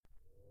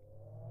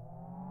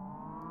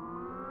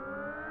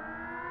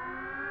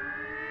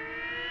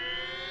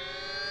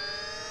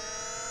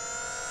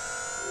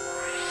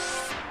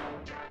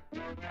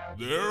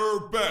They're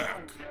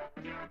back.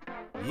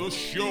 The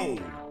show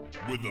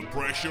with the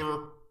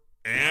pressure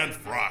and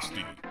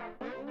Frosty.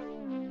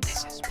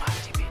 This is what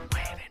you've been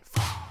waiting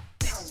for.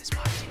 This is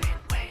what you've been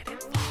waiting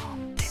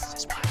for. This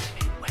is what you've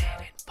been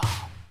waiting for.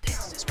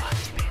 This is what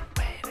you've been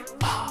waiting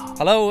for.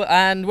 Hello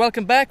and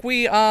welcome back.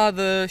 We are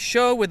the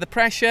show with the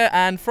pressure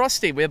and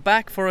Frosty. We're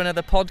back for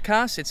another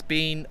podcast. It's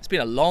been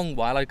a long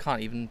while. I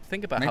can't even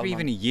think about how long. Maybe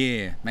even a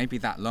year, maybe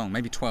that long,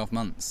 maybe 12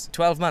 months.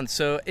 12 months.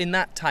 So in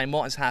that time,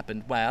 what has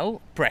happened?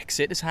 Well,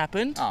 Brexit has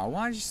happened. Oh,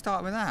 why did you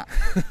start with that?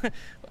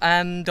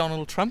 And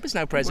Donald Trump is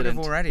now It president.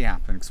 would have already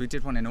happened, because we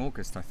did one in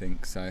August, I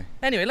think, so.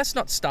 Anyway, let's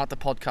not start the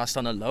podcast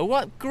on a low.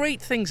 What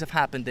great things have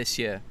happened this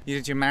year? You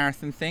did your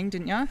marathon thing,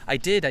 didn't you? I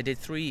did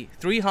three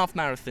half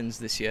marathons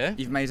this year.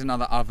 You've made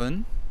another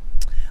oven.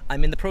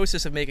 I'm in the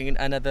process of making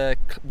another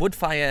wood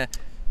fire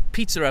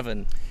pizza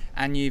oven.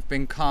 And you've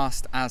been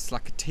cast as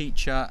like a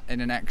teacher in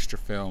an extra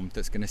film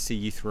that's going to see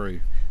you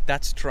through.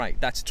 That's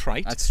trite. That's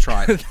tripe.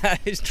 That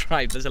is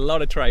tripe. There's a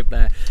lot of tripe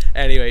there.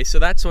 Anyway, so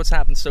that's what's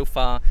happened so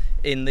far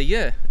in the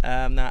year.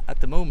 Now,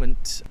 at the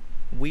moment,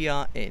 we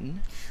are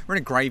in... We're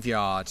in a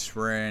graveyard,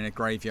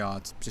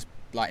 just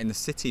like in the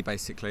city,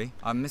 basically.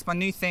 It's my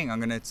new thing. I'm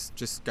going to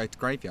just go to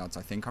graveyards,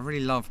 I think. I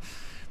really love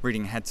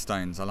reading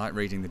headstones. I like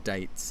reading the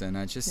dates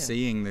and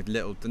seeing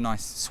the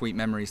nice, sweet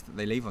memories that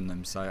they leave on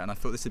them. And I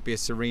thought this would be a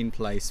serene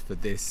place for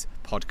this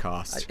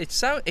podcast.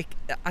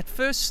 At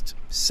first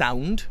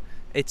sound...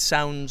 It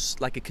sounds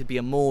like it could be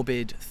a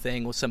morbid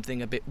thing or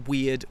something a bit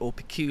weird or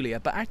peculiar,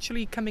 but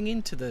actually coming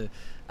into the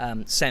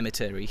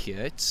cemetery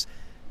here,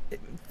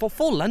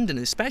 for London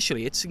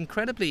especially, it's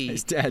incredibly...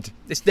 It's dead.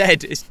 It's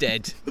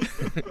dead.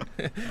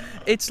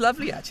 It's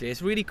lovely, actually.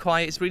 It's really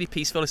quiet. It's really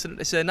peaceful.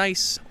 It's a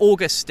nice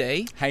August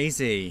day.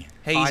 Hazy.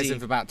 Highs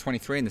of about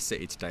 23 in the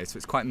city today, so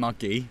it's quite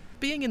muggy.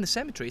 Being in the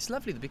cemetery, it's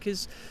lovely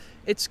because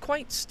it's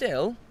quite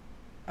still.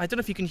 I don't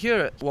know if you can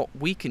hear what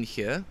we can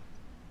hear.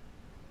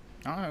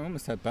 Oh, I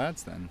almost heard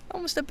birds then.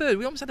 Almost a bird.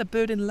 We almost had a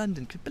bird in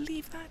London. Could you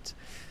believe that?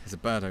 There's a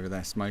bird over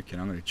there smoking.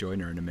 I'm going to join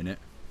her in a minute.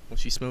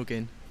 What's she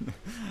smoking?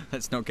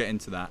 Let's not get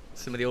into that.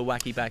 Some of the old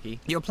wacky backy.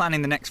 You're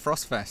planning the next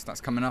Frostfest.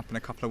 That's coming up in a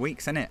couple of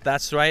weeks, isn't it?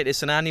 That's right.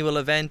 It's an annual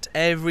event.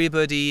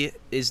 Everybody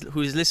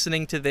who's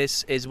listening to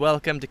this is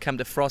welcome to come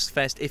to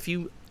Frostfest. If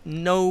you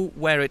know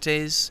where it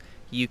is,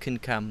 you can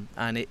come,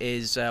 and it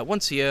is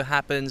once a year,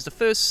 happens the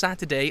first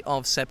Saturday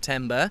of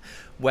September,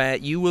 where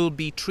you will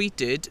be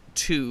treated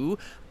to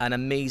an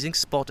amazing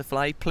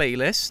Spotify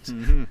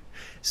playlist,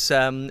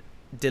 some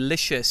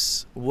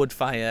delicious wood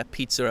fire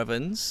pizza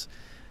ovens,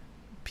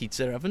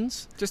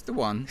 just the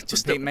one,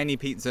 many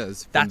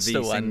pizzas from that's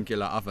the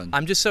singular oven.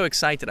 I'm just so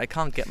excited I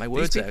can't get my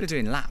words These out. people are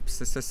doing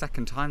laps. It's the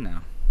second time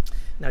now.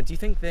 Now, do you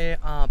think they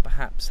are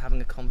perhaps having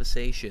a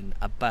conversation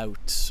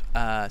about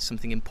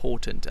something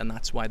important, and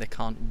that's why they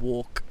can't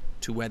walk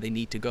to where they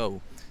need to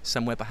go?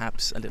 Somewhere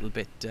perhaps a little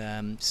bit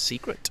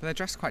secret. But they're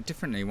dressed quite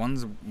differently.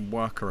 One's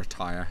worker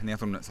attire, and the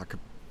other one looks like a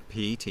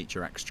PE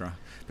teacher extra.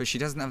 But she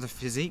doesn't have the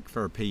physique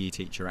for a PE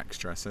teacher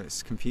extra, so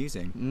it's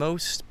confusing.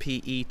 Most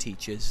PE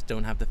teachers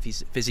don't have the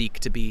physique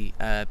to be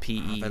a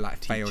PE They're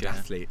like teacher. failed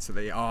athletes. So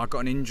I got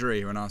an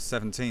injury when I was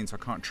 17, so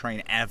I can't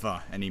train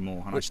ever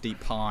anymore, and I just eat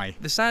pie.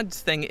 The sad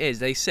thing is,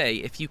 they say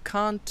if you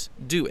can't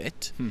do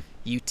it,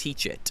 you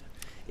teach it.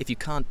 If you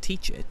can't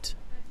teach it,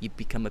 you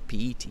become a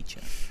PE teacher.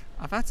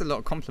 I've had a lot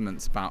of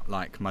compliments about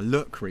like my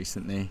look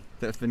recently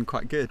that have been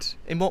quite good.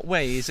 In what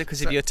way? Is it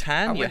because of your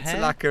tan, your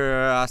hair?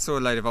 I saw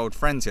a load of old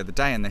friends the other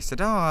day, and they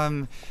said,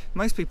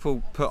 most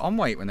people put on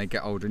weight when they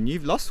get older, and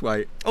you've lost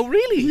weight. Oh,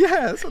 really?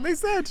 Yeah, that's what they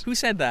said. Who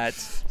said that?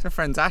 So my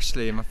friends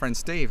Ashley and my friend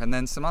Steve, and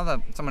then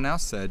someone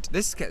else said,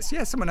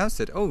 someone else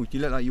said, oh, you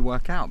look like you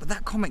work out. But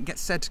that comment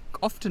gets said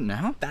often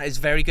now. That is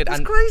very good.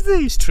 That's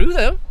crazy. It's true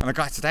though. And the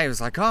guy today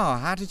was like, oh,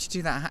 how did you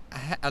do that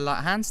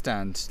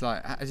handstand?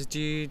 Like, do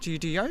you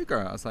do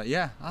yoga? I was like,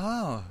 yeah.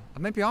 Oh,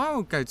 maybe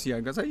I'll go to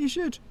yoga. I was like, you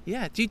should.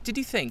 Yeah. Did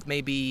you think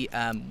maybe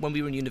when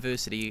we were in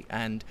university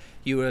and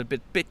you were a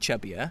bit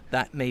chubbier,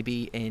 that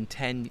maybe in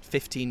 10,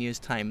 15 years'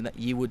 time that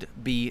you would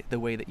be the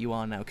way that you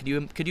are now? Could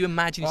you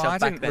imagine yourself back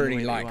then? I didn't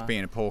really like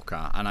being a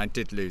porker, and I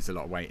did lose a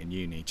lot of weight in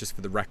uni, just for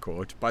the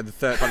record. By the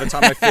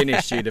time I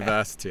finished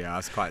university, I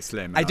was quite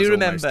slim. I do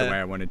remember almost the way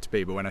I wanted to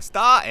be, but when I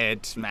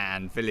started,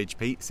 man, Village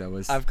Pizza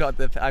was... I've got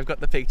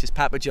the pictures,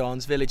 Papa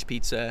John's, Village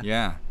Pizza.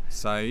 Yeah.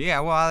 So,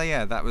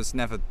 that was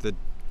never the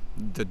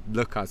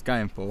look I was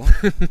going for.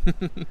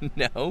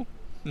 No.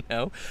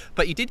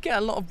 But you did get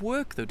a lot of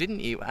work though,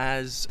 didn't you,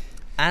 as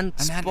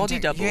Ant's body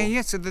double?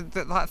 Yeah. So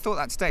I thought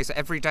that today. So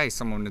every day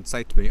someone would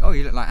say to me, oh,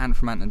 you look like Ant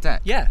from Ant and Dec.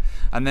 Yeah.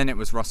 And then it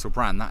was Russell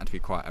Brand. That would be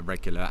quite a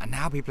regular. And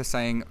now people are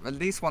saying at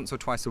least once or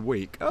twice a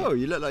week, oh,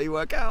 you look like you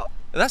work out.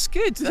 That's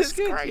good. That's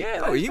good. Great.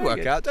 Yeah, oh, you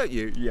work out, don't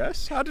you?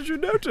 Yes. How did you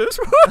notice?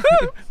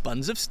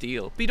 Buns of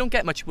steel. But you don't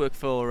get much work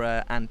for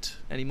Ant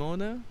anymore,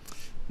 no?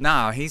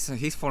 No,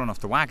 he's fallen off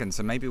the wagon.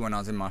 So maybe when I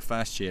was in my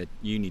first year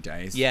uni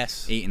days,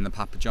 yes, eating the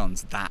Papa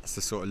John's, that's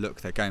the sort of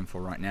look they're going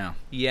for right now.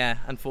 Yeah,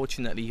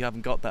 unfortunately, you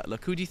haven't got that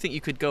look. Who do you think you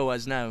could go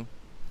as now?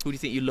 Who do you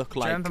think you look Do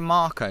like? you remember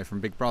Marco from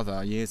Big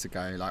Brother years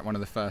ago? Like one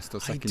of the first or I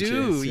second do,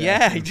 cheers?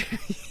 yeah. I do.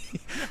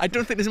 I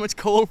don't think there's much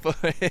call for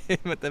him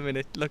at the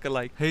minute. Look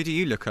alike. Who do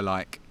you look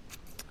alike?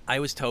 I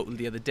was told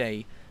the other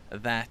day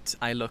that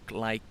I look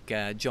like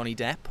Johnny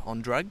Depp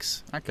on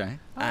drugs. Okay.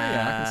 Oh,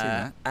 yeah, I can see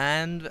that.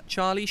 And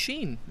Charlie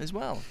Sheen as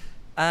well.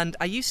 And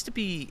I used to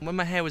be, when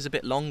my hair was a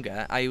bit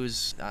longer, I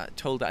was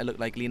told that I looked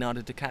like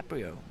Leonardo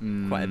DiCaprio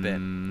quite a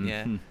bit.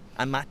 Yeah.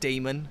 And Matt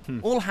Damon.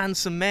 All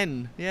handsome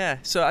men. Yeah.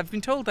 So I've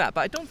been told that,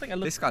 but I don't think I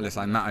look... This guy looks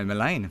like Matt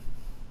O'Mullane.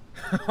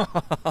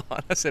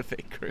 That's a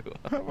bit cruel.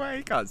 Well,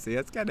 you can't see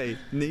us, can he?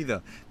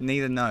 Neither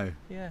know.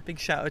 Yeah. Big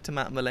shout out to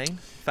Matt Mullane,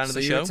 fan of So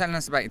the you show. were telling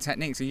us about your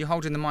techniques. Are you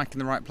holding the mic in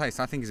the right place?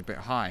 I think it's a bit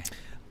high.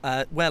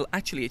 Well,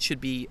 actually, it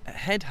should be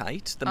head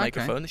height, the Okay.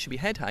 microphone. It should be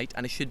head height,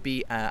 and it should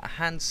be a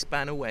hand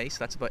span away, so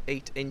that's about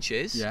 8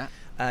 inches. Yeah.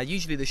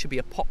 Usually there should be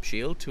a pop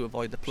shield to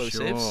avoid the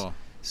plosives. Sure.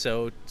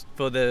 So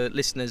for the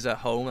listeners at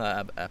home,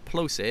 a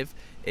plosive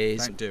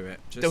is Don't do it.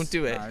 Don't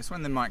do it. No, it's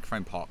when the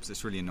microphone pops.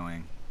 It's really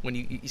annoying. when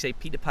you say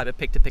Peter Piper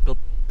picked a pickle,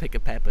 pick a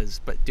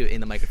peppers, but do it in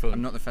the microphone.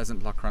 I'm not the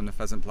pheasant plucker, I'm the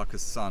pheasant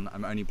plucker's son.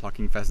 I'm only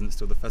plucking pheasants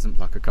till the pheasant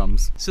plucker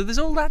comes. So there's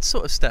all that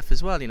sort of stuff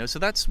as well, you know. So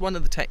that's one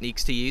of the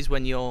techniques to use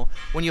when you're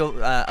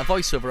a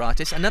voiceover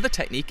artist. Another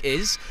technique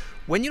is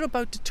when you're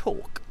about to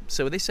talk.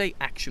 So they say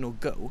action or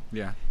go.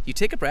 Yeah. You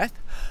take a breath,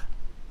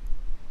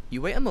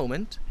 you wait a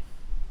moment,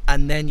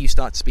 and then you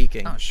start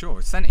speaking. Oh,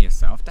 sure. Center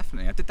yourself,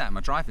 definitely. I did that in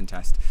my driving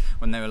test.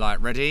 When they were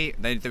like, ready,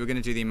 they were going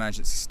to do the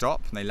emergency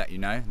stop, and they let you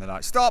know. They're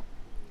like, stop!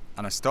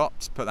 And I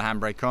stopped, put the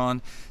handbrake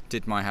on,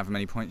 did my however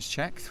many points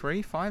check,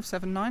 3, 5,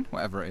 7, 9,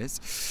 whatever it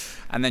is.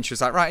 And then she was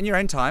like, right, in your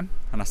own time.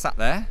 And I sat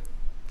there,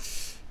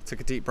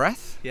 took a deep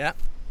breath, Yeah.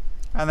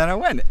 and then I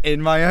went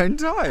in my own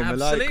time. And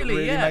like, Absolutely,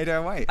 really yeah. made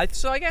her wait.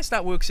 So I guess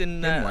that works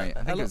in... Didn't wait.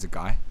 I think it was a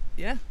guy.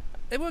 Yeah.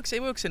 It works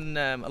in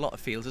a lot of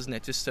fields, doesn't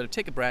it? Just sort of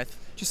take a breath.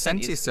 Just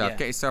center yourself, yeah.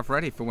 get yourself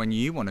ready for when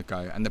you want to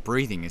go. And the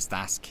breathing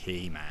that's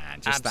key,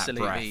 man. Just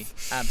Absolutely. that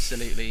breath.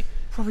 Absolutely.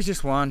 Probably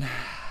just one.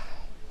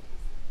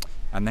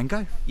 And then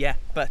go. Yeah,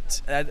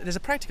 but there's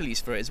a practical use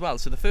for it as well.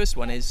 So the first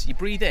one is you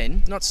breathe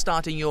in, not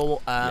starting your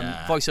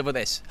voice over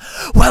this.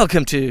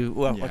 Welcome to,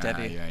 well,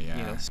 whatever. Yeah.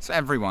 You know. So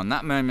everyone,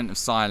 that moment of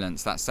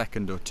silence, that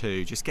second or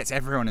two, just gets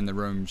everyone in the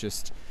room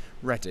just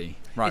ready.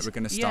 Right, we're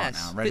going to start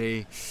now.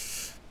 Ready?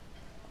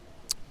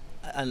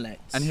 And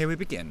let's. And here we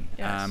begin.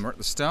 Yes. We're at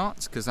the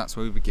start because that's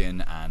where we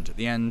begin, and at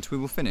the end we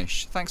will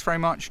finish. Thanks very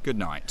much. Good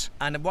night.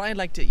 And what I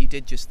liked that you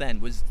did just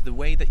then was the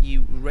way that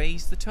you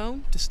raised the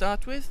tone to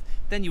start with,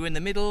 then you were in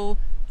the middle,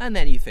 and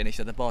then you finish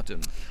at the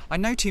bottom. I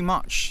know too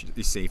much,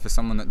 you see, for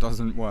someone that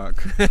doesn't work.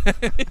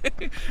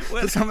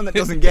 For someone that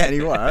doesn't get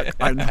any work,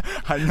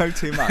 I know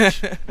too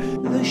much.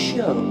 The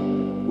show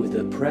with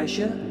the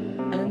pressure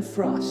and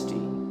Frosty.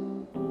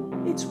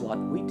 It's what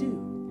we do.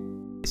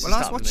 Well, I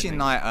was watching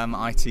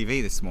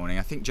ITV this morning.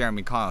 I think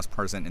Jeremy Kyle's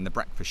presenting the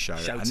breakfast show,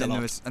 Shouts and a then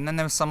lot.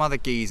 there was some other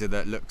geezer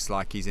that looks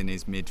like he's in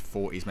his mid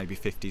 40s, maybe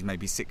 50s,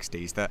 maybe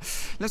 60s. That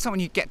looks like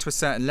when you get to a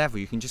certain level,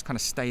 you can just kind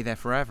of stay there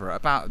forever.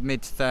 About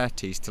mid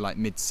 30s to like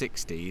mid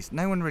 60s,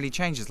 no one really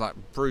changes. Like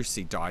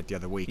Brucey died the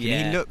other week, Yeah.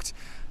 and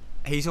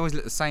he's always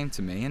looked the same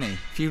to me, isn't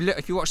he?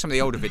 If you watch some of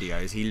the older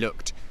videos, he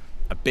looked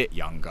a bit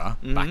younger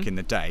back in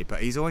the day,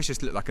 but he's always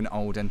just looked like an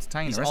old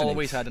entertainer. He's hasn't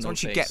always he? had an so old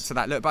once you face. get to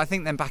that look, but I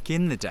think then back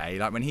in the day,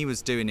 like when he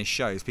was doing his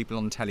shows, people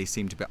on telly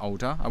seemed a bit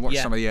older. I watched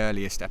Yeah. some of the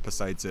earliest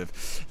episodes of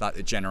like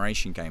the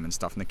Generation Game and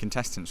stuff, and the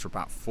contestants were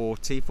about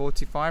 40,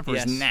 45,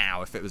 whereas Yes.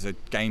 now if it was a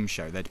game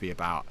show, they'd be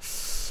about,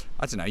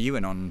 I don't know, you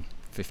went on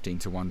 15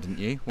 to 1, didn't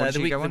you? What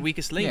did you go the on?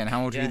 weakest link. Yeah, and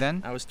how old were you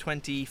then? I was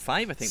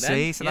 25, I think. then.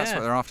 See, so that's Yeah.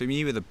 what they're after. I mean,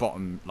 you were the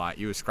bottom, like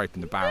you were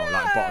scraping the barrel,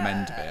 like bottom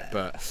end of it.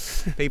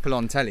 But people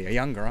on telly are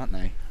younger, aren't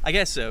they? I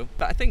guess so.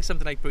 But I think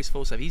something like Bruce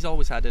Forsyth, he's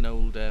always had an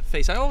old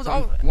face. What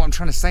I'm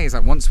trying to say is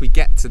like once we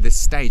get to this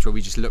stage where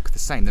we just look the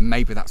same, then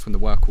maybe that's when the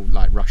work will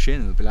like rush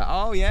in and they'll be like,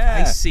 oh yeah.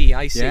 I see.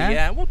 Yeah?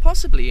 Yeah. Well,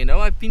 possibly. You know,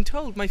 I've been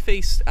told my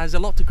face has a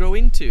lot to grow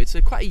into. It's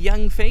quite a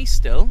young face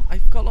still.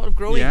 I've got a lot of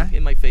growing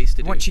in my face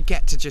to do. Once you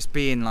get to just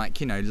being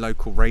like, you know,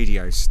 local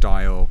radio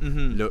style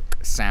look,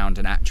 sound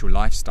and actual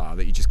lifestyle,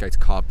 that you just go to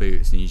car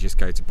boots and you just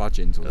go to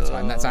budgeons all the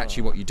time. That's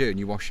actually what you do, and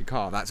you wash your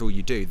car. That's all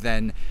you do.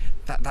 Then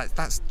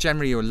that's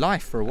generally your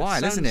life for a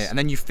while, isn't it? And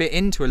then you fit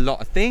into a lot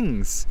of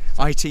things.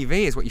 ITV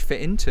is what you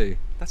fit into.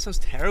 That sounds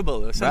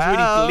terrible. It sounds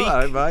really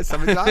bleak. Right,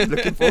 I'm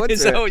looking forward to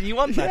So it. you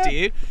want that, Yeah. do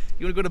you?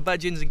 You want to go to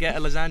Budgeons and get a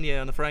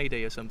lasagna on a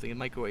Friday or something and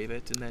microwave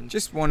it and then...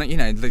 Just want to, you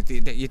know,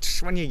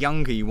 when you're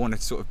younger, you want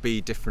to sort of be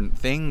different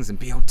things and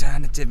be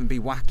alternative and be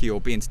wacky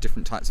or be into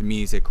different types of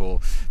music or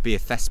be a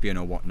thespian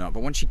or whatnot.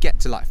 But once you get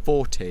to like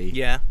 40,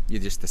 Yeah.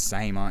 you're just the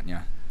same, aren't you?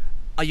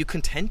 Are you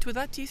content with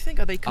that, do you think?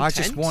 Are they content?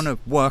 I just want to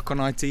work on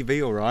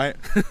ITV, all right?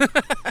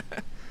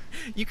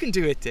 You can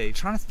do it, Dave.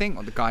 Trying to think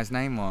what the guy's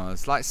name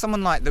was. Like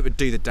someone like that would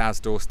do the Daz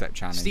Doorstep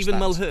challenge. Stephen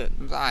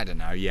Mulhern. I don't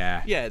know.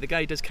 Yeah. Yeah, the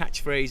guy who does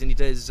catchphrase and he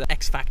does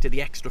X Factor,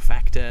 the Extra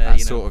Factor. That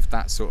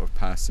sort of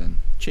person.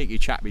 Cheeky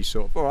chappy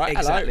sort of. All right.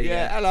 Exactly. Hello.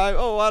 Yeah. Hello.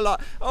 Oh, I like.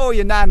 Oh,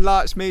 your nan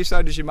likes me.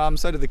 So does your mum.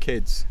 So do the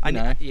kids. You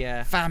know.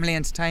 Yeah. Family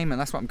entertainment.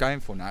 That's what I'm going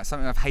for now. It's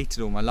something I've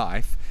hated all my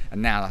life,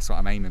 and now that's what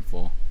I'm aiming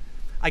for.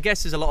 I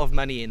guess there's a lot of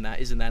money in that,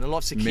 isn't there? And a lot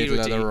of security.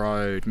 Middle of the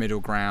road, middle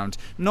ground.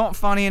 Not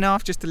funny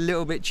enough, just a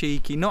little bit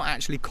cheeky. Not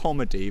actually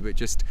comedy, but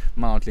just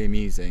mildly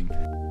amusing.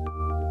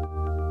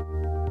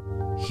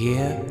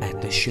 Here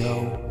at the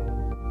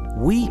show,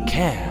 we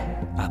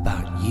care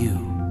about you,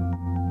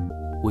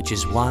 which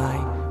is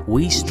why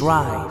we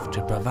strive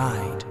to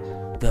provide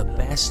the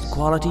best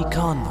quality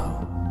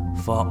convo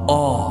for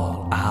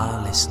all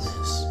our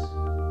listeners.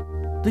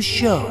 The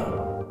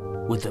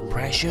show with the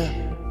Pressure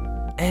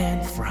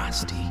and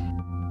Frosty.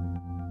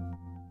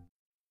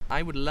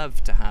 I would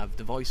love to have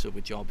the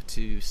voiceover job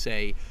to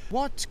say,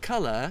 what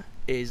colour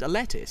is a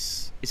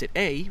lettuce? Is it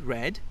A,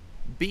 red,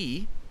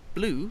 B,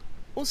 blue,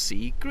 or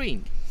C,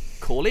 green?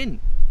 Call in.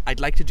 I'd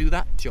like to do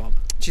that job.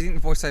 Do you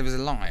think the voiceover's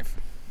alive?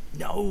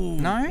 No.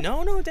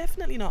 No? No,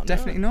 definitely not.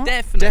 Definitely no. not?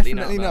 Definitely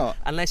not. No.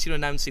 Unless you're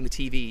announcing the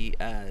TV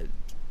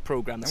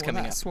programme that's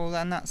coming up. Well,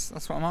 then that's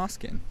what I'm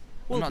asking.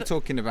 Well, I'm not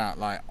talking about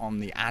like on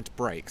the ad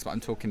breaks, but I'm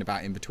talking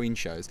about in between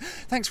shows.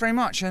 Thanks very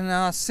much.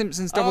 And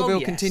Simpsons Double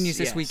Bill continues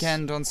this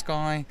weekend on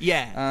Sky.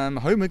 Yeah.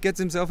 Homer gets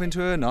himself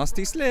into a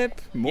nasty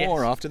slip.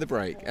 More after the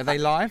break. Are they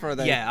live or are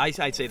they? Yeah,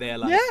 I'd say they're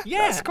live. Yeah,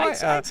 that's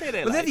quite. I'd say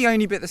they're live. Well, they're the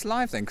only bit that's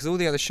live then, because all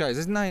the other shows,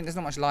 there's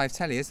not much live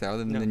telly, is there,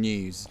 other than the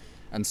news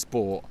and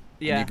sport.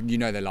 Yeah. You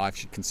know they're live,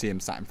 you can see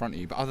them sat in front of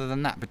you. But other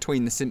than that,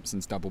 between the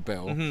Simpsons Double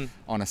Bill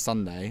on a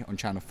Sunday on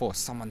Channel 4,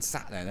 someone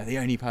sat there. They're the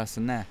only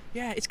person there.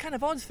 Yeah, it's kind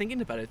of odd thinking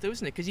about it, though,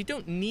 isn't it? Because you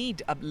don't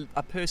need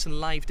a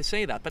person live to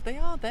say that. But they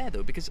are there,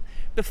 though, because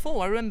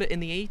before, I remember in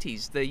the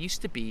 80s, there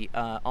used to be,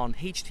 on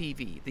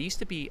HTV, there used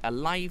to be a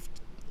live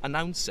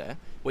announcer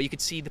where you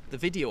could see the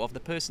video of the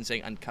person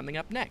saying, and coming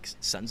up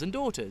next, Sons and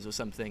Daughters or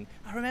something.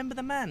 I remember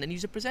the man, and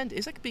he's a presenter.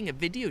 It's like being a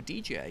video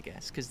DJ, I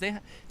guess, because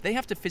they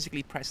have to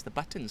physically press the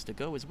buttons to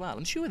go as well.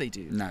 I'm sure they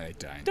do. No, they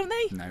don't. Don't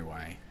they? No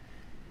way.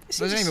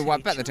 I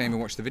bet they don't even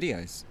watch the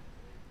videos.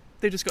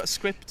 They've just got a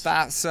script.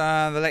 That's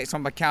the latest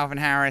one by Calvin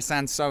Harris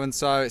and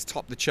so-and-so. It's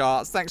topped the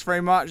charts. Thanks very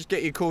much.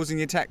 Get your calls and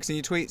your texts and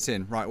your tweets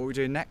in. Right, what are we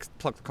doing next?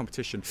 Plug the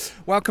competition.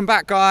 Welcome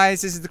back,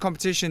 guys. This is the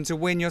competition to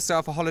win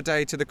yourself a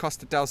holiday to the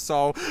Costa del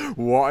Sol.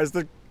 What is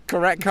the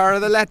correct colour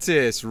of the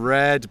lettuce?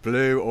 Red,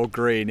 blue or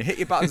green? Hit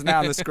your buttons now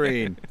on the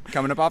screen.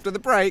 Coming up after the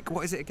break.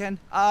 What is it again?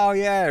 Oh,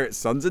 yeah, it's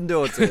Sons and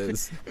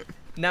Daughters.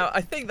 Now,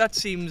 I think that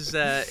seems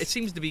it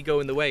seems to be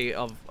going the way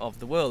of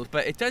the world,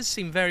 but it does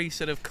seem very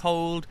sort of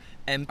cold,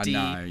 empty,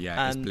 I know,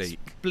 yeah, and it's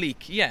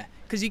bleak. Yeah,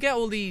 because you get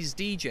all these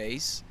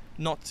DJs,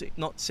 not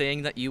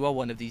saying that you are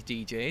one of these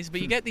DJs, but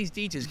you get these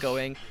DJs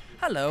going,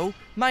 hello,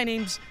 my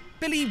name's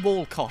Billy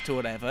Walcott or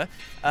whatever.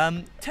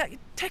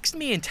 Text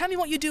me in, tell me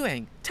what you're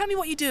doing.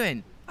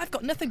 I've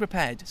got nothing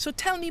prepared, so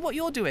tell me what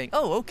you're doing.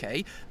 Oh,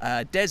 okay.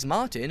 Des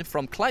Martin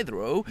from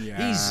Clitheroe,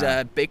 he's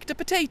baked a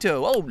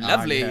potato. Oh,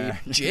 lovely. yeah.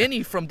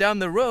 Jenny from down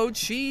the road,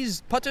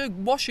 she's put her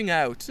washing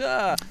out.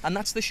 And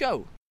that's the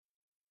show.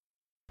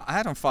 I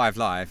had on 5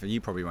 Live, and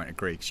you probably won't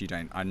agree because you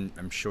don't.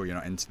 I'm sure you're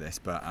not into this,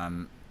 but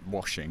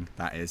washing,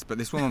 that is. But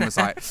this woman was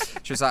like,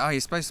 she was like, oh,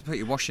 you're supposed to put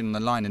your washing on the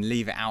line and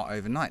leave it out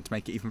overnight to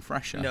make it even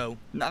fresher. No,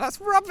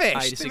 that's rubbish.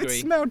 I disagree. It would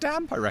smell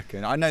damp, I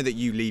reckon. I know that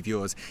you leave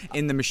yours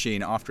in the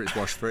machine after it's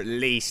washed for at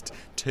least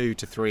 2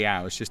 to 3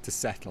 hours just to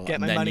settle. Get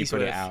and my then money's you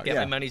put worth. it out. Get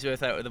my money's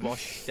worth out of the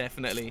wash,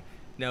 definitely.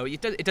 No,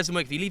 it doesn't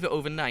work. If you leave it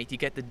overnight, you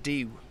get the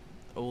dew.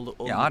 All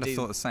I'd the have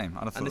thought the same.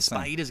 And the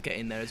spiders get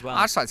in there as well.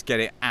 I'd just like to get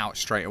it out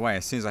straight away.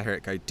 As soon as I hear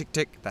it go tick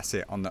tick, that's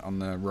it on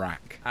the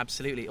rack.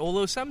 Absolutely.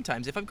 Although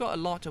sometimes, if I've got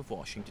a lot of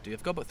washing to do,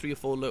 I've got about 3 or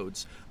 4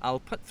 loads, I'll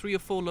put 3 or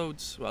 4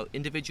 loads,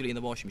 individually in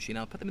the washing machine.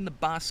 I'll put them in the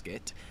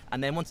basket,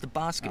 and then once the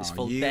basket's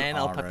full, then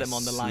I'll put them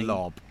on the line.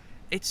 Slob.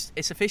 It's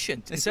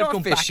efficient. It's Instead not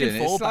of going efficient. back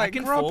and forth, it's like back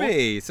and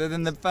grubby. forth. So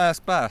then the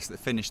first burst that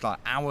finished like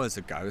hours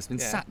ago has been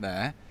sat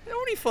there.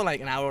 Only for like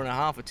an hour and a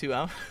half or 2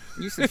 hours.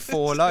 You said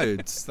 4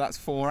 loads. That's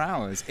 4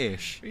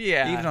 hours-ish.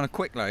 Yeah. Even on a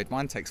quick load,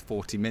 mine takes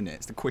 40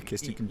 minutes. The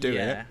quickest you can do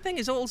it. The thing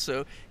is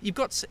also,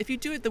 if you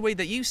do it the way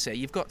that you say,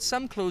 you've got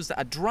some clothes that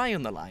are dry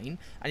on the line,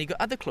 and you've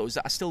got other clothes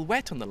that are still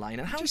wet on the line.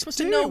 And how are you supposed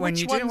to know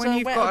which ones are wet or dry? When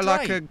you've got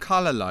like a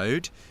colour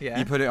load, Yeah.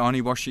 you put it on,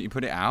 you wash it, you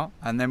put it out.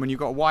 And then when you've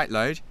got a white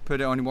load,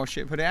 put it on, you wash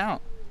it, put it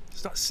out.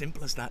 It's not as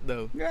simple as that,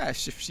 though. Yeah,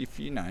 if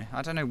you know.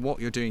 I don't know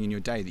what you're doing in your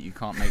day that you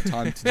can't make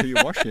time to do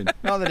your washing.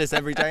 Not that it's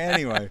every day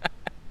anyway.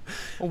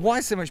 Well, why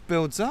so much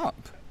builds up?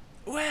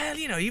 Well,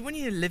 when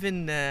you live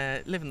in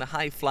the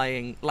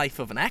high-flying life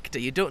of an actor,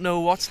 you don't know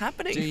what's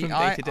happening from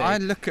day to day. I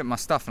look at my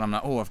stuff and I'm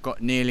like, I've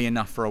got nearly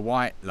enough for a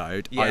white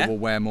load. Yeah. I will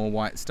wear more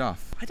white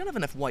stuff. I don't have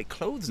enough white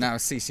clothes. Now,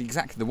 see,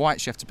 exactly. The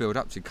whites you have to build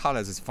up to.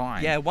 Colours is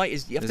fine. Yeah, white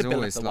is you have to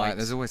build up the whites.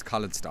 There's always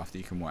coloured stuff that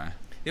you can wear.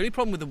 The only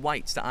problem with the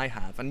whites that I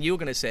have, and you're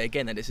going to say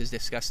again that this is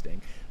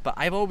disgusting, but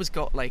I've always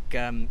got like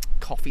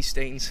coffee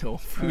stains or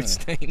fruit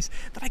stains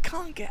that I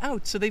can't get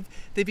out. So they've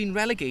been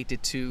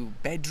relegated to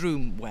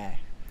bedroom wear.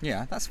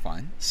 Yeah, that's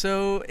fine.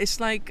 So it's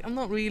like I'm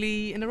not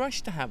really in a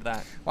rush to have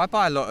that. Well, I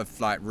buy a lot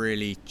of like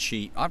really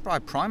cheap. I buy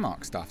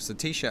Primark stuff, so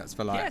t-shirts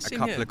for like a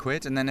couple of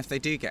quid, and then if they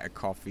do get a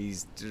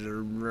coffees, I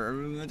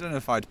don't know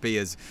if I'd be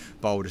as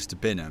bold as to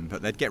bin them,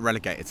 but they'd get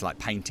relegated to like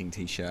painting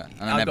t-shirt.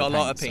 And I've got a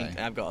lot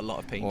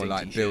of painting. Or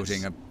like t-shirts.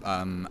 building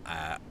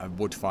a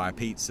wood fire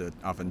pizza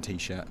oven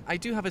t-shirt. I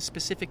do have a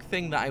specific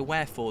thing that I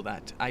wear for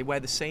that. I wear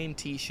the same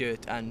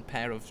t-shirt and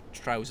pair of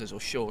trousers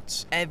or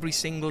shorts every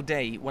single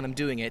day when I'm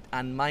doing it,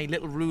 and my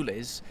little rule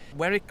is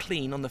wear it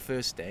clean on the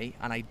first day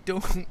and I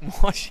don't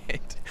wash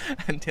it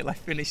until I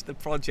finish the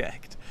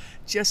project,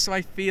 just so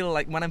I feel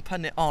like when I'm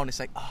putting it on,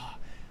 it's like,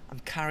 I'm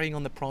carrying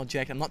on the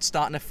project. I'm not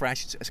starting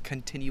afresh. It's a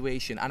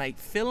continuation. And I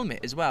film it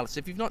as well. So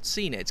if you've not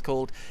seen it, it's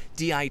called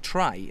DI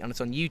Try, and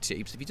it's on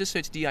YouTube. So if you just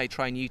search DI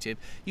Try on YouTube,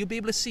 you'll be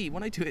able to see,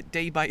 when I do it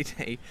day by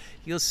day,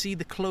 you'll see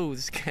the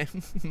clothes get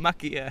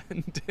muckier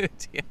and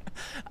dirtier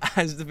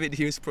as the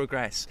videos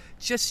progress.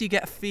 Just so you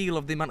get a feel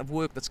of the amount of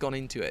work that's gone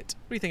into it.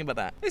 What do you think about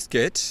that? It's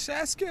good.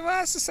 That's good. Well,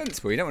 that's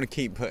sensible. You don't want to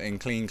keep putting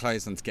clean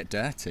clothes on to get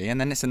dirty. And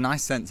then it's a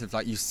nice sense of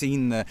like you've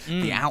seen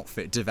the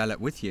outfit develop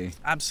with you.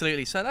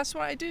 Absolutely. So that's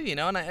what I do, you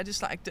know, and I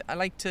just like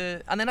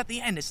to, and then at the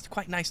end it's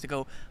quite nice to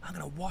go, I'm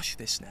going to wash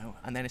this now,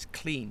 and then it's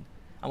clean.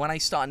 And when I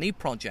start a new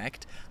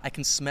project, I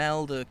can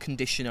smell the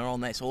conditioner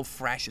on there. It's all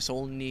fresh, it's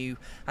all new,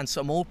 and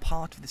so I'm all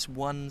part of this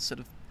one sort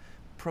of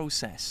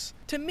process.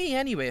 To me,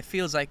 anyway, it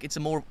feels like it's a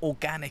more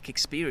organic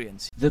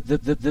experience.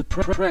 The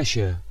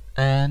pressure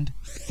and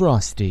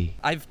Frosty.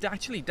 I've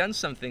actually done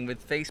something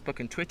with Facebook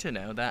and Twitter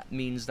now that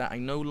means that I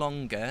no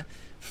longer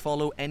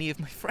follow any of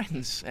my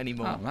friends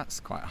anymore. Oh, that's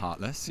quite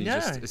heartless.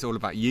 Yeah. It's all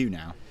about you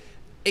now.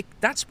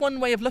 That's one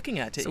way of looking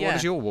at it. So yeah. what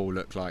does your wall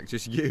look like?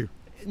 Just you?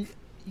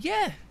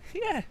 Yeah.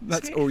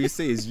 That's all you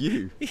see is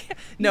you. Yeah.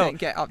 No. You don't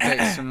get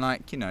updates from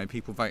like,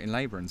 people voting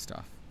Labour and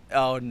stuff.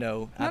 Oh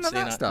no, None of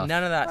that not. stuff.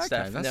 None of that okay,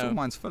 stuff. That's no. all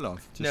mine's full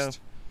of. Just...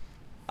 No,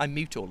 I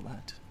mute all of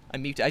that. I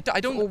mute it. I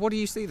don't. Well, what do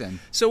you see then?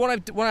 So what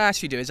I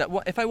actually do is that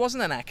if I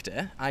wasn't an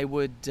actor, I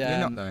would. You're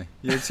not though.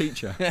 You're a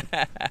teacher.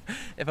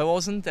 If I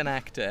wasn't an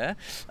actor,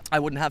 I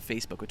wouldn't have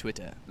Facebook or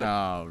Twitter.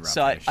 Oh, rubbish.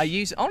 So I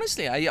use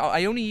honestly,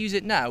 I only use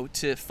it now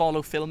to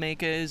follow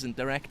filmmakers and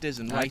directors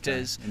and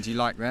writers. And do you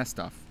like their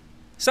stuff?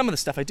 Some of the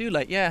stuff I do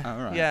like, yeah.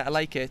 Oh, right. Yeah, I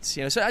like it.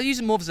 You know, so I use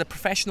it more as a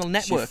professional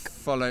network.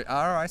 Oh,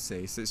 I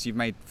see. So you've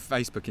made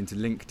Facebook into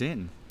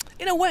LinkedIn.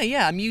 In a way,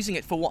 yeah, I'm using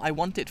it for what I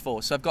want it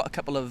for. So I've got a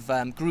couple of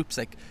groups,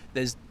 like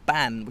there's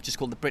BAN, which is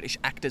called the British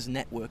Actors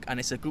Network, and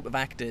it's a group of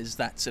actors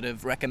that sort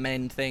of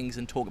recommend things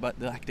and talk about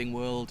the acting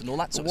world and all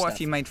that sort of stuff. What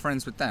if you made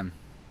friends with them?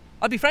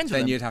 I'd be friends with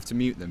them. Then you'd have to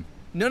mute them.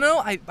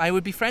 No, I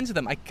would be friends with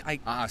them.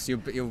 So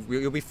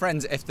you'll be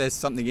friends if there's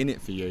something in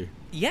it for you.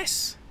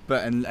 Yes.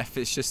 But if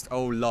it's just,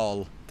 oh,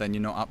 lol, then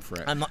you're not up for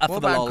it. I'm not up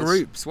for the lols. lols. What about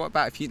groups? What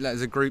about if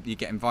there's a group you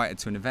get invited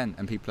to an event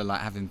and people are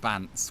like having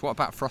bants? What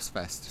about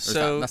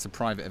Frostfest? That's a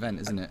private event,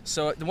 isn't it?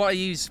 So what I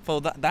use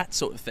for that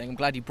sort of thing, I'm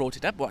glad you brought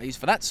it up, what I use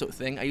for that sort of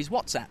thing, I use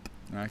WhatsApp.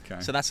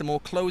 Okay. So that's a more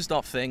closed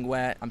off thing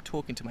where I'm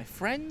talking to my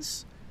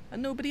friends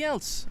and nobody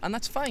else, and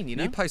that's fine, you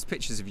know. You post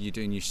pictures of you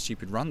doing your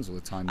stupid runs all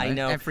the time. I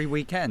know. Every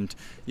weekend,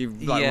 you're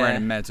wearing a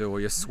medal, or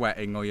you're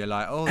sweating, or you're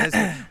like,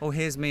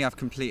 here's me, I've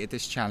completed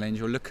this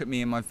challenge, or look at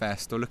me in my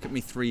vest, or look at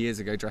me 3 years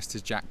ago dressed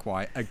as Jack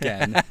White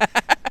again.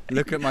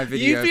 Look at my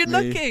video. You've been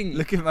looking.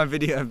 Look at my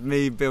video of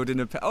me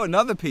building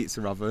another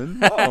pizza oven.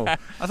 Oh,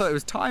 I thought it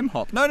was Time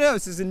Hop. No,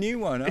 this is a new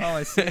one. Oh,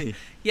 I see.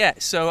 Yeah.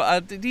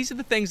 So these are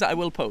the things that I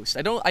will post.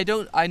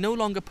 I no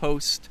longer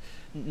post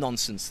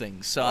nonsense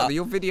things. So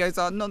your videos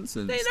are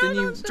nonsense. Didn't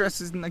you dress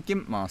as a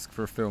gimp mask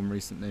for a film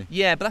recently?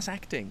 Yeah, but that's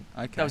acting.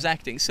 Okay. That was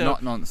acting. So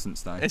not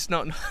nonsense though. It's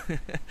not.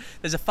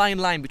 There's a fine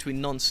line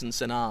between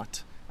nonsense and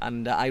art,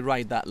 and I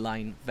ride that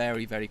line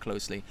very, very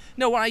closely.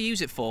 No, what I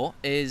use it for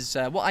is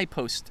what I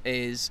post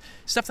is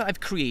stuff that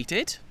I've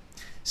created,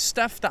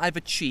 stuff that I've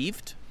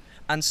achieved,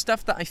 and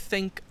stuff that I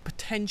think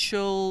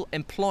potential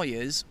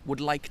employers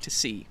would like to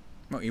see.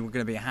 What, you were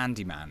going to be a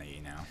handyman, are you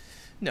now?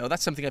 No,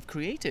 that's something I've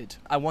created.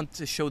 I want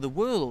to show the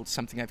world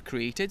something I've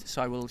created,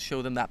 so I will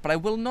show them that. But I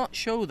will not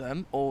show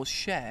them or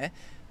share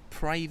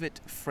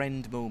private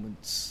friend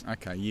moments.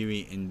 Okay, you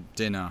eating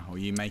dinner or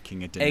you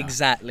making a dinner.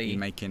 Exactly. You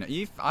making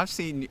it. I've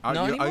seen.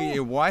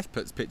 Your wife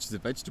puts pictures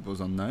of vegetables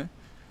on though.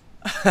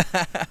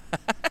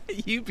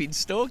 You've been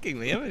stalking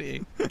me, haven't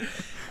you?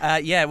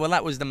 Yeah, well,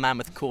 that was the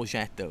mammoth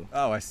courgette, though.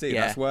 Oh, I see.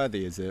 Yeah. That's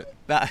worthy, is it?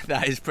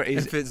 That is pretty.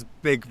 If it's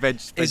big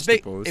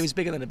vegetables. It was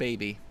bigger than a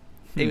baby.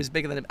 It was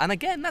bigger than and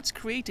again, that's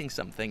creating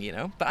something, you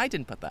know. But I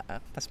didn't put that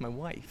up. That's my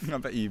wife. I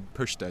bet you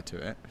pushed her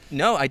to it.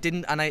 No, I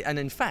didn't. And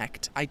in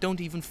fact, I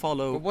don't even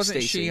follow. But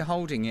wasn't Stacey. she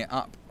holding it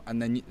up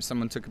and then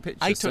someone took a picture?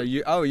 I so took-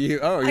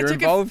 you're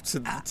involved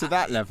to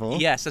that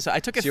level. Yes, I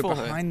took it So for you're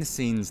her. behind the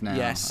scenes now.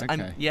 Yes,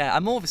 Okay.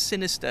 I'm more of a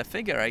sinister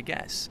figure, I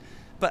guess.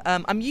 But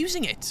I'm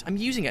using it. I'm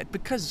using it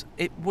because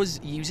it was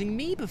using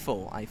me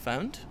before, I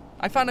found.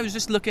 I found I was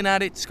just looking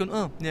at it, just going,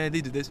 oh, yeah,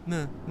 they did this.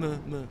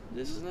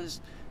 This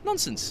is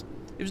nonsense.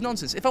 It was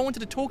nonsense. If I wanted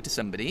to talk to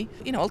somebody,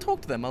 I'll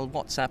talk to them. I'll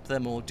WhatsApp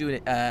them or do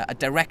a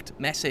direct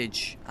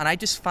message. And I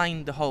just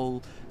find the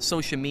whole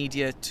social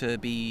media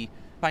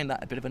find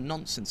that a bit of a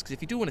nonsense. Because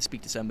if you do want to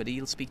speak to somebody,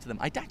 you'll speak to them.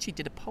 I actually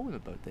did a poem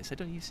about this.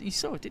 You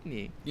saw it, didn't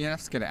you? Yeah,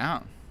 let's get it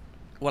out.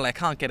 Well, I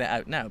can't get it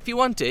out now. If you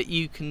want it,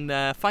 you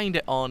can find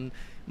it on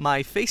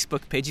my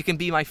Facebook page. You can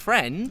be my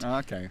friend. Oh,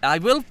 okay. I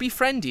will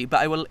befriend you, but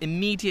I will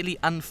immediately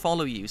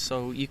unfollow you.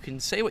 So you can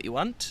say what you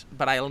want,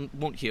 but I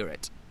won't hear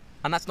it.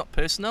 And that's not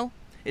personal.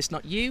 It's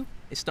not you.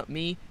 It's not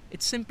me.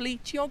 It's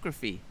simply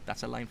geography.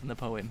 That's a line from the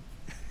poem.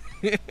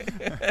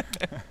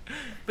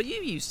 But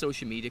you use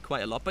social media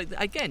quite a lot. But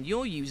again,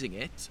 you're using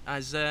it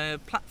as a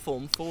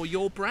platform for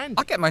your brand.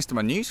 I get most of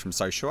my news from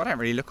social. I don't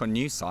really look on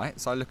news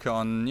sites. I look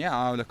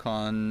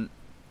on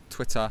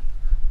Twitter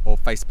or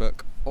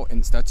Facebook or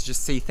Insta to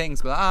just see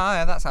things. But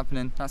yeah, that's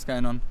happening. That's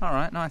going on. All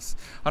right, nice.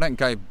 I don't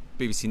go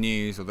BBC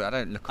News or I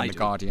don't look on The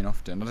Guardian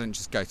often. I don't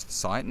just go to the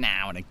site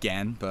now and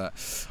again, but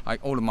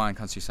all of mine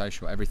comes through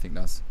social. Everything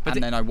does.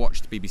 Then I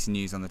watch the BBC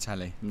News on the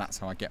telly, and that's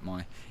how I get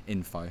my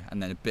info.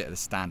 And then a bit of the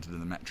Standard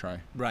of the Metro.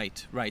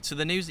 Right. So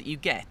the news that you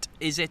get,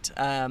 is it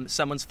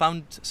someone's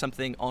found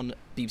something on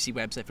BBC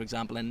website, for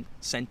example, and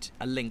sent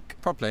a link?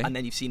 Probably. And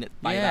then you've seen it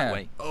that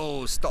way.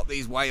 Oh, stop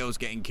these whales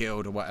getting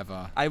killed or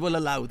whatever. I will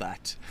allow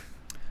that.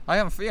 I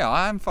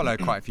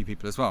unfollow quite a few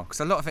people as well, because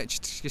a lot of it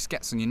just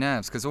gets on your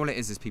nerves, because all it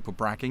is people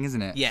bragging,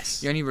 isn't it?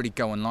 Yes. You only really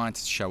go online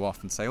to show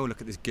off and say, oh,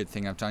 look at this good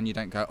thing I've done. You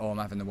don't go, oh, I'm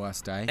having the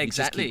worst day.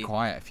 Exactly. You just keep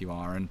quiet if you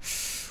are. And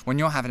when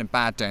you're having a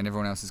bad day and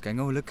everyone else is going,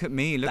 oh, look at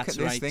me, look at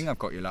this thing I've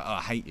got, you're like, oh,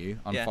 I hate you,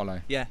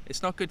 unfollow. Yeah,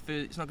 it's not good for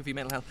your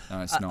mental health.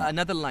 No, it's not.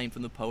 Another line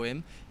from the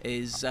poem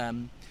is,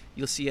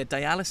 you'll see a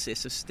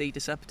dialysis of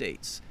status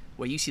updates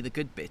where you see the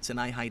good bits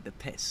and I hide the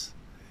piss.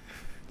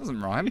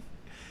 Doesn't rhyme.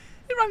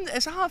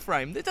 It's a half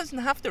rhyme. It doesn't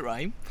have to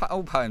rhyme.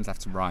 All poems have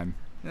to rhyme.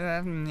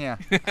 Yeah.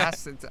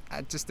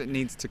 It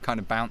needs to kind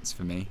of bounce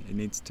for me. It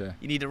needs to...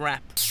 You need a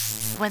rap.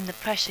 When the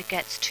pressure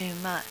gets too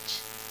much,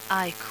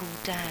 I cool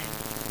down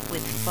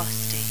with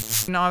Frosty.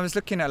 No, I was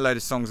looking at a load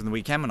of songs on the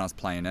weekend when I was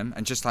playing them,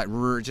 and just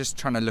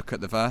trying to look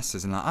at the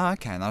verses and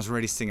okay, and I was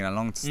really singing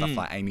along to stuff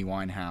like Amy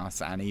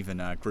Winehouse and even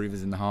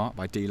Groovers in the Heart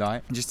by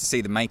D-Light, and just to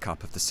see the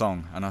makeup of the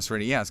song, and I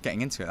was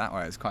getting into it that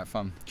way. It was quite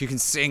fun. You can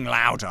sing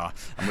louder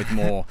and with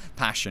more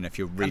passion if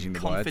you're reading the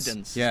words.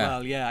 Confidence as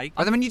well, yeah.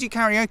 But then when you do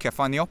karaoke, I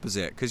find the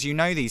opposite, because you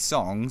know these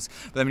songs,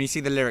 but then when you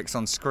see the lyrics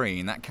on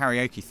screen, that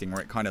karaoke thing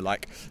where it kind of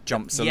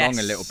jumps along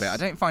a little bit, I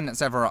don't find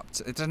that's ever up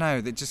to, I don't know,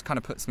 it just kind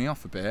of puts me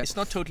off a bit. It's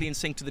not totally in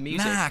sync to the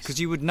music. Nah, because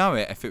you would know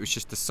it if it was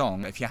just a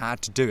song. If you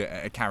had to do it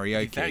at a karaoke,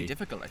 it'd be very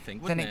difficult, I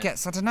think. Then it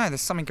gets, I don't know,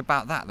 there's something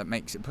about that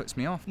puts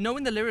me off.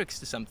 Knowing the lyrics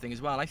to something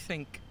as well, I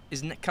think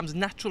comes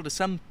natural to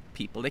some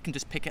people. They can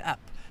just pick it up.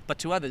 But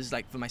to others,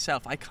 like for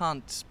myself, I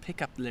can't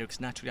pick up the lyrics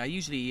naturally. I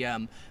usually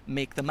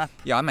make them up.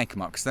 Yeah, I make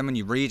them up, because then when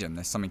you read them,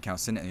 there's something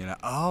else in it, and you're like,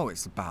 oh,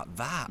 it's about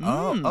that.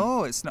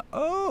 Oh, it's not.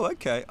 Oh,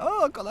 okay.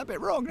 Oh, I got that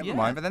bit wrong. Never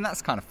mind. But then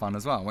that's kind of fun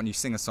as well, when you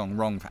sing a song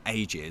wrong for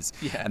ages,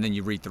 and then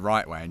you read the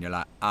right way, and you're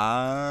like,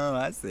 oh,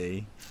 I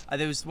see.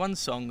 There was one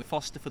song,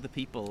 Foster for the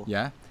People.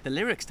 Yeah. The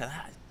lyrics to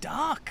that are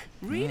dark,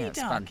 really dark. It's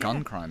about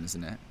gun crime,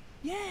 isn't it?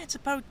 Yeah, it's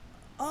about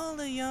all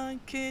the young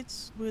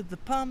kids with the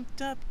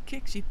pumped up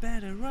kicks. You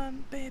better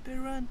run, baby,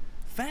 run.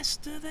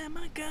 Faster than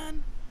my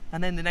gun.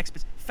 And then the next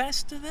bit,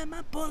 faster than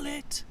my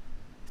bullet.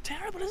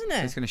 Terrible, isn't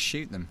it? He's going to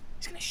shoot them.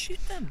 He's going to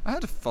shoot them. I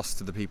heard a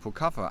Foster the People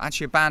cover.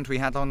 Actually, a band we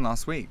had on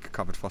last week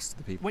covered Foster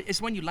the People.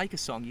 It's when you like a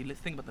song, you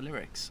think about the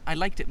lyrics. I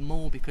liked it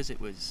more because it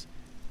was...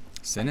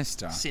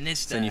 Sinister. So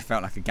then you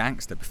felt like a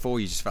gangster. Before,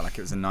 you just felt like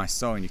it was a nice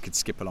song and you could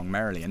skip along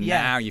merrily. And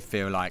now you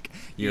feel like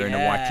you're in a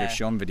Wyclef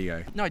Jean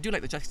video. No, I do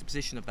like the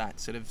juxtaposition of that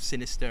sort of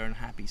sinister and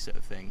happy sort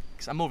of thing.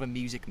 Because I'm more of a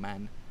music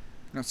man.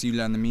 So you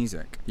learn the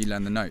music, you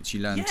learn the notes, you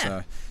learn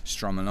to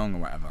strum along or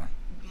whatever.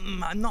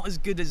 I'm not as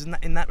good as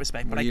in that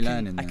respect, but I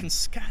can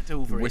scat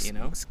over it, you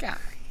know. Scat?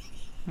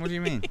 What do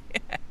you mean?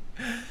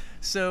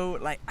 So,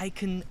 I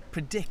can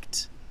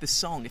predict the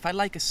song. If I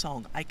like a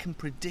song, I can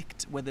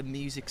predict where the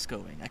music's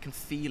going. I can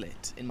feel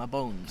it in my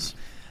bones.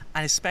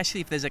 And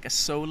especially if there's a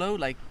solo,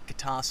 like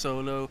guitar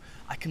solo,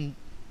 I can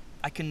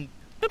to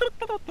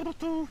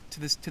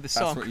the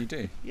song. That's what you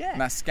do? Yeah.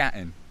 And that's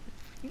scatting?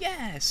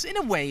 Yes, in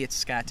a way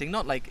it's scatting.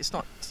 It's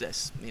not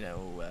just,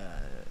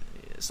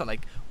 it's not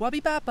like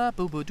wabby ba ba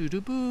boo boo doo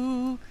doo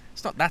boo.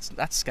 It's not that's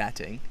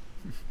scatting.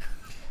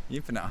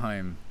 You've been at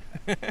home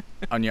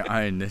on your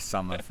own this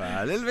summer for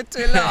a little bit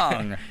too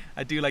long.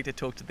 I do like to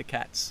talk to the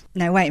cats.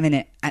 No, wait a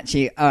minute.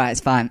 Actually, all right, it's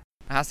fine.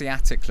 How's the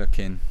attic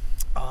looking?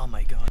 Oh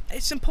my god.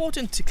 It's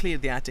important to clear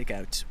the attic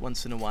out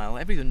once in a while.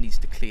 Everyone needs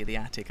to clear the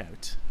attic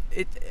out.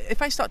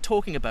 If I start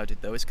talking about it,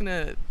 though, it's going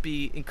to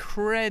be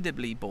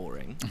incredibly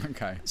boring.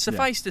 Okay.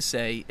 Suffice to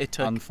say, it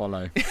took...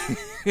 Unfollow.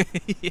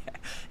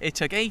 It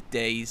took 8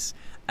 days,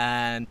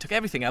 and took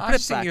everything out, I put it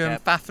just think back you're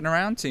up. faffing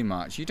around too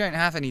much. You don't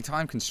have any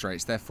time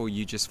constraints, therefore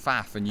you just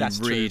faff and you That's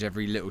read true.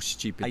 every little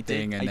stupid I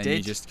thing, did, and I then you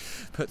did. just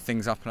put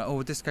things up like, oh,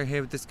 would this go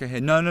here? Would this go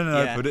here? No,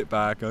 Yeah. put it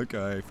back.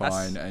 Okay,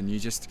 fine. And you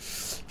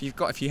just,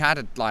 if you had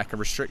a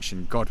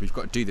restriction, God, we've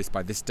got to do this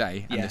by this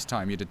day and Yeah. this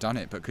time, you'd have done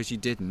it. But because you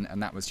didn't,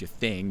 and that was your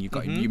thing, you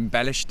Mm-hmm.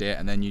 embellished it,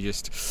 and then you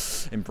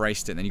just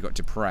embraced it, and then you got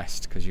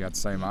depressed because you had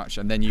so much,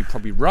 and then you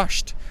probably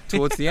rushed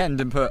towards the end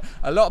and put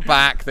a lot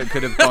back that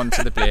could have gone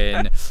to the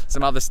bin.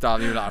 Some other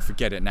stuff, you were like,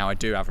 forget it now.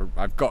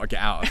 I've got to get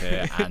out of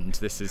here, and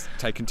this has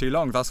taken too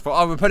long. Thus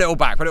far, we'll put it all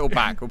back.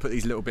 We'll put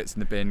these little bits in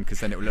the bin because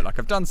then it will look like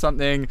I've done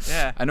something.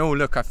 Yeah. And oh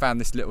look, I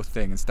found this little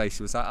thing. And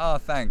Stacey was like, oh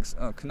thanks.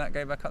 Oh, can that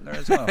go back up there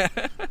as well?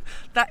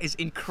 That is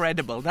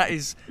incredible. That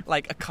is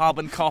like a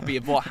carbon copy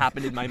of what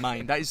happened in my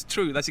mind. That is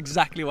true. That's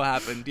exactly what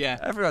happened. Yeah.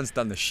 Everyone's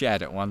done the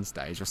shed at one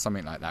stage or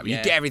something like that. Where Yeah.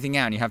 You get everything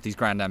out and you have these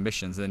grand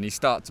ambitions, and then you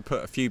start to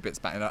put a few bits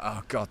back. And you're like,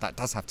 oh god, that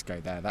does have to go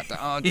there.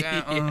 Oh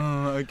yeah.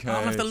 Oh okay. Oh,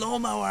 I left the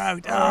lawnmower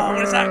out. Oh,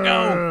 where does that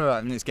go?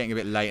 And it's getting a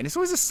bit late, and it's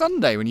always a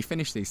Sunday when you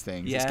finish these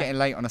things. Yeah. It's getting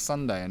late on a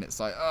Sunday, and it's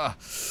like, ugh.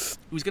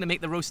 Who's going to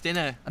make the roast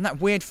dinner? And that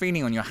weird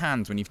feeling on your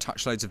hands when you've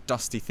touched loads of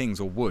dusty things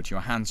or wood, your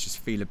hands just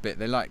feel a bit.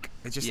 They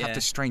just Yeah. have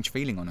this strange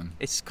feeling on them.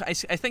 I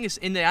think it's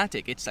in the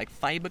attic. It's like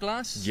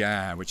fiberglass.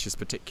 Yeah, which is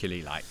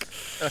particularly like.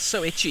 It's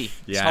so itchy.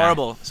 It's Yeah.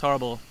 horrible. It's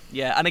horrible.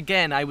 Yeah. And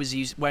again, I was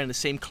wearing the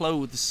same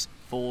clothes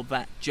for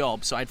that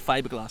job, so I had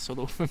fiberglass all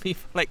over me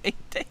for like 8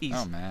 days.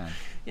 Oh man.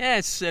 Yeah,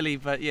 it's silly,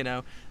 but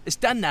it's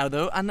done now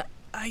though, and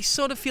I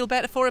sort of feel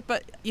better for it.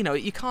 But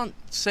you can't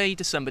say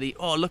to somebody,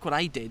 "Oh, look what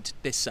I did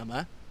this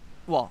summer."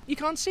 Well, you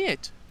can't see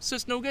it, so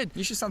it's no good.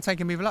 You should start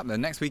taking people up there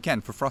next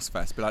weekend for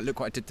Frostfest. Be like, look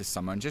what I did this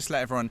summer, and just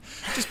let everyone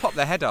just pop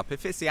their head up.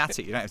 If it's the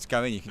attic, you don't have to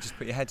go in. You can just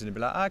put your head in and be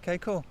like, oh, okay,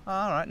 cool. Oh,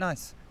 all right,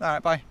 nice. All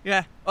right, bye.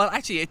 Yeah. Well,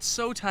 actually, it's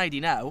so tidy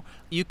now.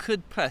 You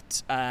could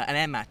put an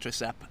air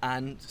mattress up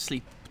and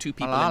sleep two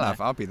people in there.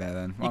 I'll be there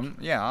then. Well,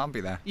 yeah, I'll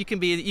be there. You can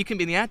be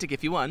in the attic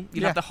if you want.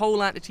 You'll Yeah. have the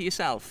whole attic to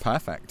yourself.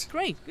 Perfect.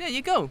 Great. There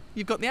you go.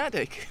 You've got the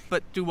attic.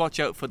 But do watch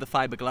out for the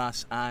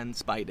fiberglass and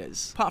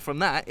spiders. Apart from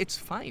that, it's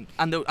fine.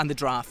 And the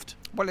draft.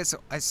 Well, it's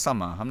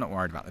summer. I'm not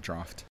worried about the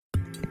draft.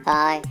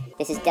 Hi,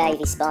 this is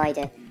Davy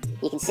Spider.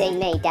 You can see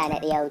me down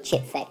at the old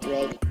chip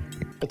factory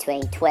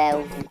between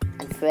 12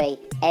 and 3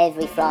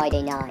 every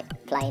Friday night,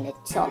 playing the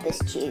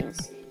toppest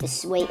tunes, the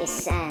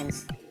sweetest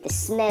sounds, the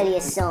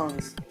smelliest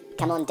songs.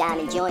 Come on down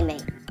and join me,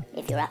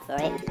 if you're up for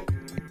it.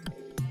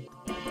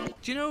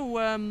 Do you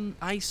know,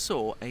 I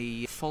saw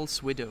a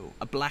false widow,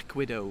 a black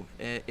widow,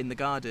 in the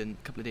garden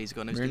a couple of days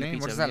ago. And I was doing a Really?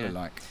 pizza What does that oven,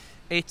 look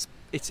yeah. like?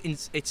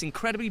 It's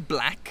incredibly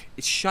black.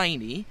 It's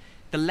shiny.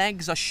 The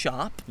legs are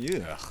sharp.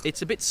 Yeah.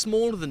 It's a bit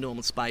smaller than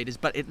normal spiders,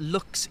 but it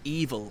looks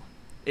evil.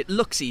 It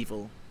looks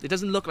evil. It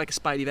doesn't look like a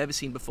spider you've ever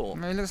seen before. I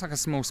mean, it looks like a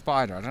small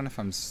spider. I don't know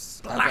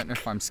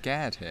if I'm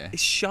scared here.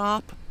 It's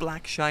sharp,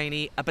 black,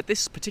 shiny, but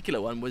this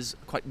particular one was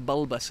quite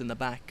bulbous in the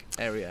back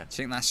area. Do you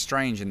think that's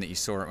strange in that you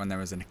saw it when there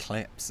was an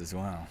eclipse as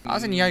well? I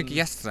was in yoga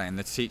yesterday and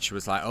the teacher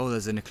was like, oh,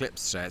 there's an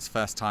eclipse today. It's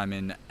first time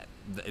in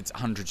it's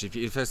hundreds of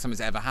years, first time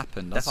it's ever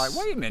happened. I was like,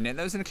 wait a minute,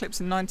 there was an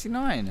eclipse in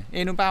 99,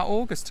 in about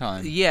August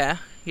time. Yeah.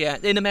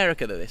 In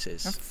America though this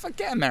is.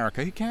 Forget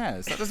America, who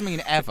cares? That doesn't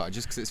mean ever,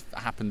 just because it's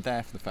happened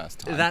there for the first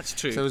time. That's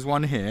true. So there was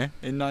one here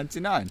in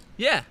 99.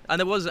 Yeah, and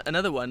there was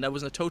another one. There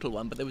wasn't a total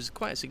one, but there was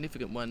quite a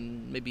significant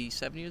one maybe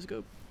 7 years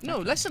ago. No,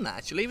 less than that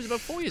actually. It was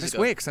about 4 years It's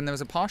ago. weird, because then there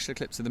was a partial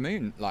eclipse of the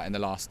moon, like in the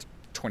last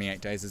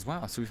 28 days as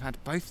well. So we've had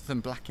both of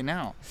them blacking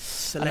out.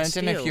 And I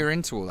don't know if you're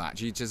into all that.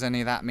 Does any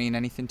of that mean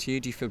anything to you?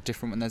 Do you feel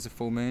different when there's a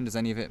full moon? Does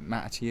any of it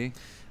matter to you?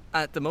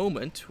 At the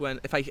moment,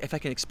 if I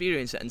can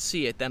experience it and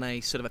see it, then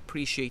I sort of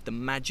appreciate the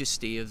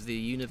majesty of the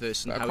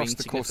universe and But how across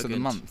the course of the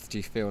insignificant- month, do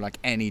you feel like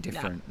any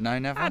different? No,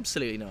 never?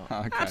 Absolutely not. Oh,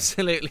 okay.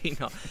 Absolutely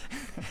not.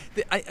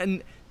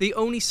 And the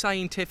only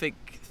scientific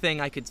thing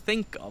I could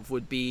think of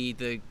would be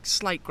the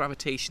slight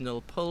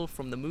gravitational pull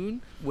from the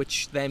moon,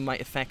 which then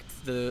might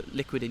affect the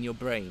liquid in your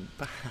brain,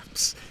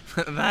 perhaps.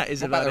 That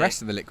is What about about the it.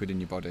 rest of the liquid in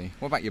your body?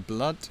 What about your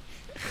blood?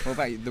 What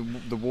about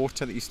the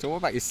water that you store? What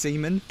about your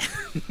semen?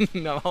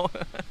 No.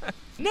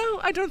 No,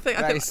 I don't think.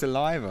 What I about think your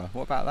saliva?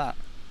 What about that?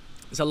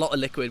 there's a lot of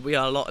liquid. We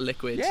are a lot of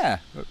liquid. Yeah.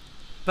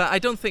 But I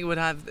don't think it would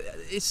have.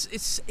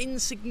 It's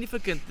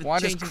insignificant. The Why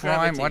does change in crime?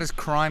 gravity. Why does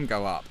crime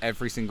go up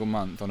every single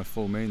month on a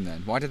full moon?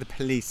 Then why do the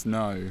police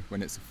know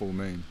when it's a full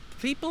moon?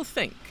 People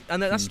think,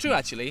 and that's true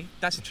actually.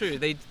 That's true.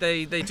 They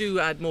do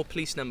add more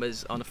police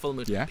numbers on a full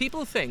moon. Yeah.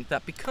 People think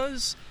that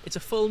because it's a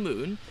full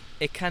moon,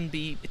 it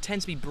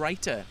tends to be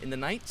brighter in the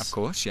nights. Of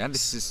course, yeah.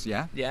 This is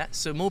yeah. Yeah.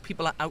 So more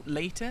people are out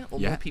later, or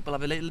Yeah. more people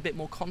have a little bit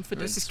more Well,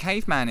 confidence. this is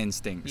caveman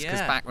instincts. Because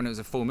Yeah. back when it was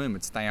a full moon,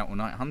 we'd stay out all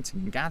night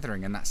hunting and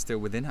gathering, and that's still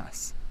within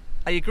us.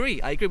 I agree.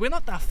 We're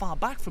not that far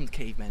back from the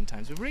caveman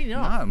times. We're really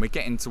not. No, and we're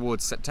getting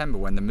towards September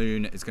when the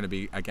moon is going to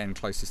be again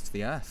closest to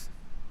the Earth.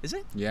 Is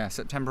it? Yeah,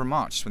 September and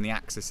March, when the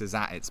axis is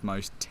at its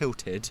most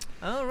tilted.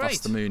 Oh, right. Thus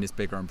the moon is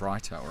bigger and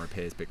brighter, or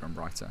appears bigger and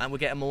brighter. And we'll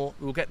get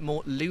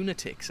more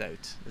lunatics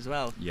out as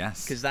well.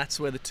 Yes. Because that's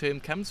where the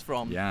term comes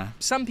from. Yeah.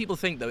 Some people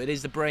think though it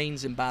is the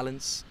brain's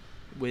imbalance,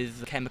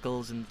 with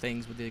chemicals and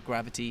things with the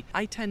gravity.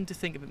 I tend to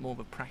think of it more of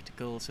a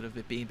practical, sort of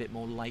it being a bit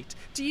more light.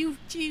 Do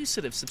you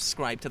sort of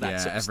subscribe to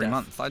that sort of every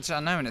stuff? month. I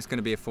know when it's going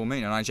to be a full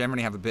moon, and I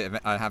generally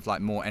have I have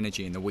like more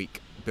energy in the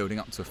week building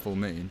up to a full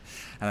moon,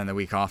 and then the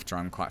week after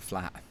I'm quite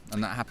flat,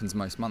 and that happens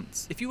most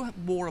months. If you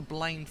wore a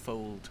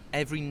blindfold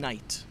every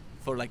night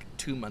for like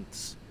 2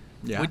 months,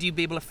 would you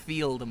be able to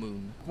feel the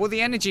moon? Well,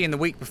 the energy in the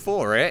week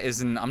before it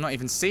isn't, I'm not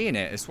even seeing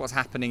it. It's what's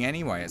happening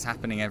anyway. It's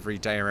happening every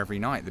day or every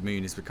night. The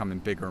moon is becoming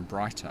bigger and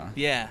brighter.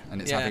 Yeah.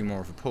 And it's having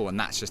more of a pull, and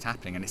that's just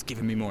happening, and it's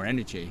giving me more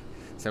energy.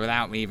 So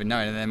without me even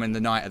knowing, and then when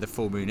the night of the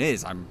full moon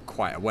is, I'm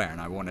quite aware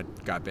and I want to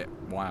go a bit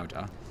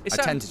wilder. I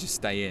tend to just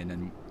stay in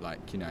and,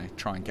 like, you know,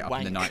 try and get up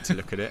in the night to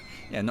look at it.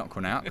 Yeah, knock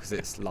one out because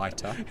it's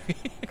lighter.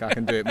 I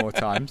can do it more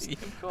times. Yeah,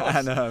 of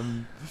course.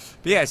 And,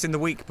 but yeah, it's in the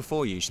week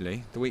before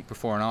usually. The week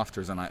before and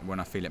after is when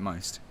I feel it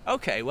most.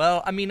 Okay,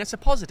 well, I mean, it's a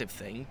positive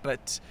thing,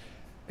 but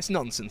it's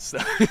nonsense, though,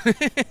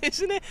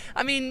 isn't it?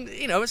 I mean,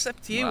 you know, it's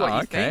up to you what you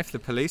think. Okay, if the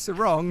police are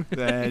wrong,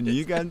 then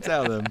you go and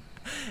tell them.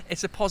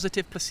 It's a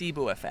positive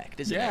placebo effect,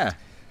 isn't it? Yeah.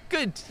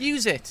 Good,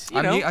 use it.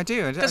 I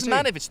do. It doesn't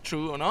matter if it's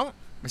true or not.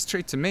 It's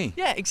true to me.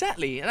 Yeah,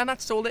 exactly. And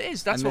that's all it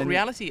is. That's what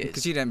reality is.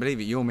 Because you don't believe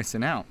it, you're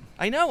missing out.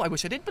 I know. I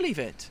wish I did believe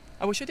it.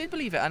 And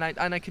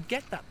I could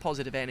get that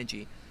positive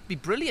energy. It'd be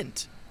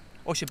brilliant.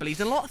 Or she believes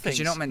in a lot of things. Because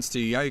you're not meant to do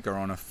yoga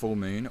on a full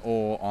moon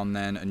or on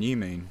then a new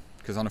moon.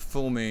 Because on a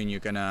full moon, you're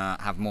going to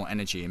have more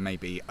energy and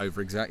maybe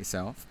overexert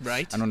yourself.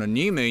 Right. And on a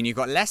new moon, you've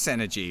got less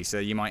energy. So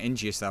you might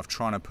injure yourself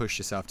trying to push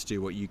yourself to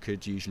do what you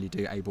could usually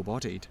do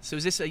able-bodied. So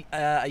is this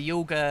a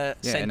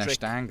yoga-centric... Yeah, in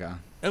Ashtanga.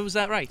 Oh, was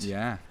that right?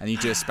 Yeah, and you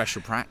do a special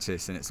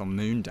practice and it's on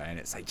moon day and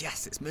it's like,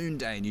 yes, it's moon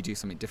day, and you do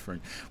something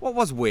different. What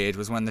was weird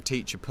was when the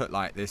teacher put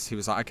like this, he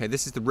was like, okay,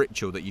 this is the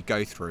ritual that you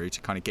go through to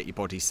kind of get your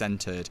body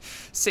centered,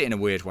 sit in a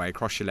weird way,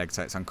 cross your legs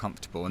so it's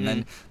uncomfortable, and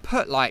then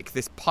put like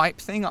this pipe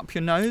thing up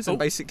your nose and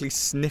basically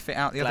sniff it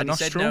out the other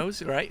nostril. Said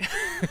nose, right?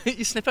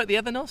 You sniff out the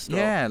other nostril?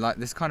 Yeah, like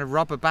this kind of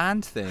rubber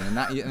band thing, and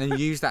then you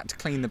use that to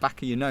clean the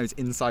back of your nose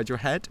inside your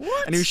head.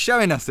 What? And he was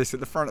showing us this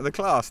at the front of the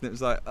class, and it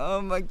was like,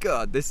 oh my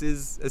god, this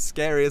is as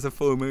scary as a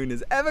full moon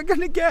is ever going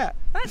to get.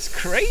 That's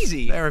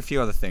crazy. There are a few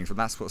other things, but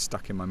that's what's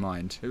stuck in my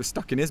mind. It was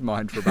stuck in his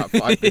mind for about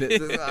 5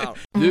 minutes as well.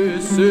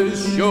 This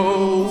is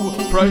show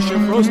Pressure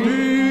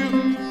Frosty.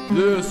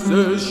 This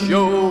is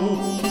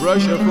show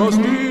Pressure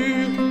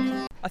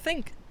Frosty. I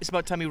think it's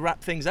about time we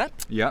wrap things up.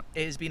 Yep.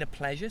 It has been a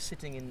pleasure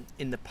sitting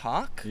in the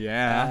park.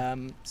 Yeah.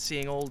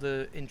 Seeing all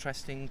the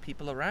interesting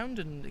people around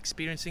and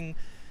experiencing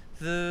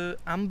the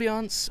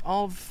ambience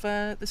of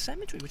the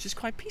cemetery, which is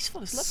quite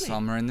peaceful. It's lovely.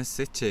 Summer in the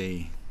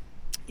city.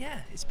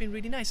 Yeah, it's been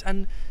really nice.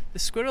 And the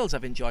squirrels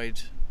I've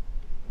enjoyed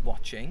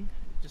watching,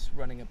 just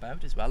running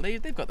about as well.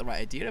 They've got the right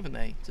idea, haven't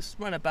they? Just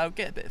run about,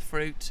 get a bit of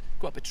fruit,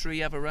 go up a tree,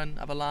 have a run,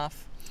 have a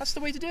laugh. That's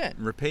the way to do it.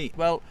 Repeat.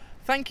 Well,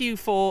 thank you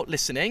for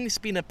listening. It's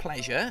been a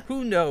pleasure.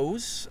 Who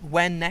knows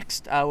when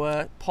next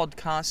our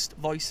podcast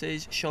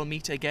voices shall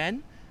meet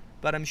again,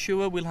 but I'm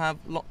sure we'll have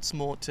lots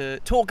more to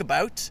talk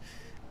about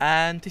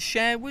and to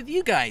share with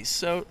you guys.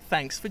 So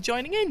thanks for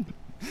joining in.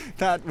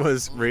 That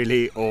was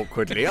really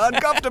awkwardly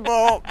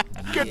uncomfortable.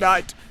 Good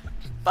night.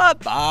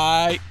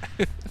 Bye-bye.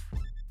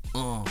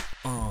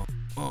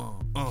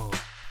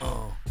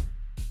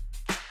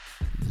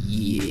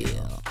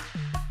 Yeah.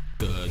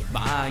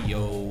 Goodbye,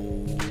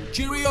 yo.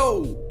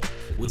 Cheerio.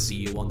 We'll see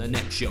you on the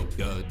next show.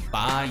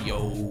 Goodbye,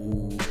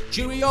 yo.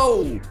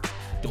 Cheerio.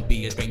 Don't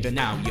be a stranger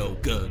now, yo.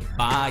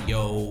 Goodbye,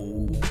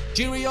 yo.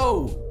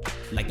 Cheerio.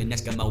 Like an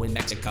Eskimo in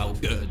Mexico.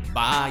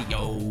 Goodbye,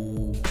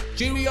 yo.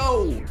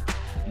 Cheerio.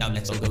 Now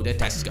let's all go to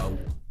Tesco.